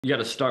You got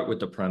to start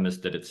with the premise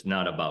that it's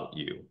not about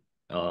you.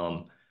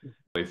 Um,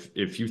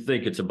 if you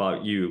think it's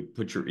about you,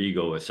 put your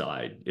ego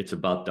aside. It's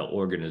about the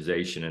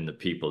organization and the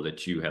people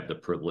that you have the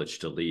privilege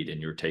to lead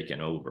and you're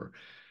taking over.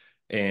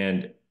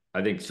 And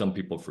I think some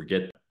people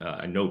forget.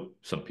 I know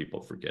some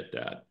people forget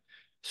that.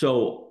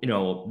 So,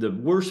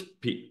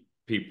 the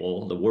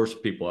people, the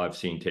worst people I've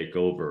seen take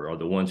over are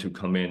the ones who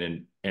come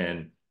in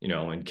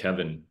and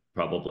Kevin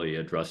probably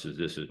addresses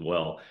this as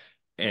well,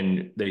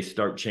 and they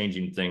start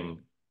changing things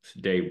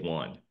day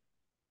one.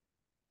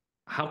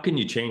 How can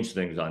you change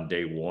things on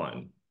day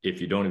one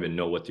if you don't even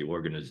know what the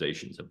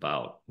organization's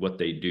about, what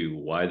they do,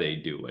 why they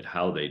do it,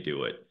 how they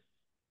do it?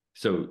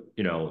 So,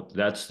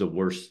 that's the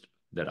worst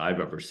that I've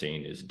ever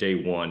seen is day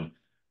one.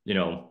 You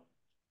know,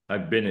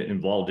 I've been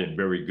involved in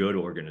very good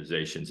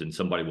organizations, and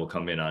somebody will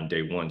come in on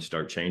day one,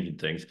 start changing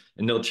things,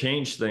 and they'll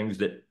change things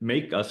that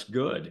make us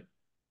good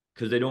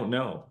because they don't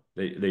know.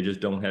 They just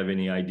don't have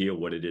any idea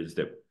what it is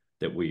that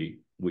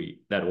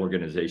that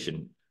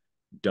organization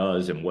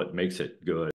does and what makes it good.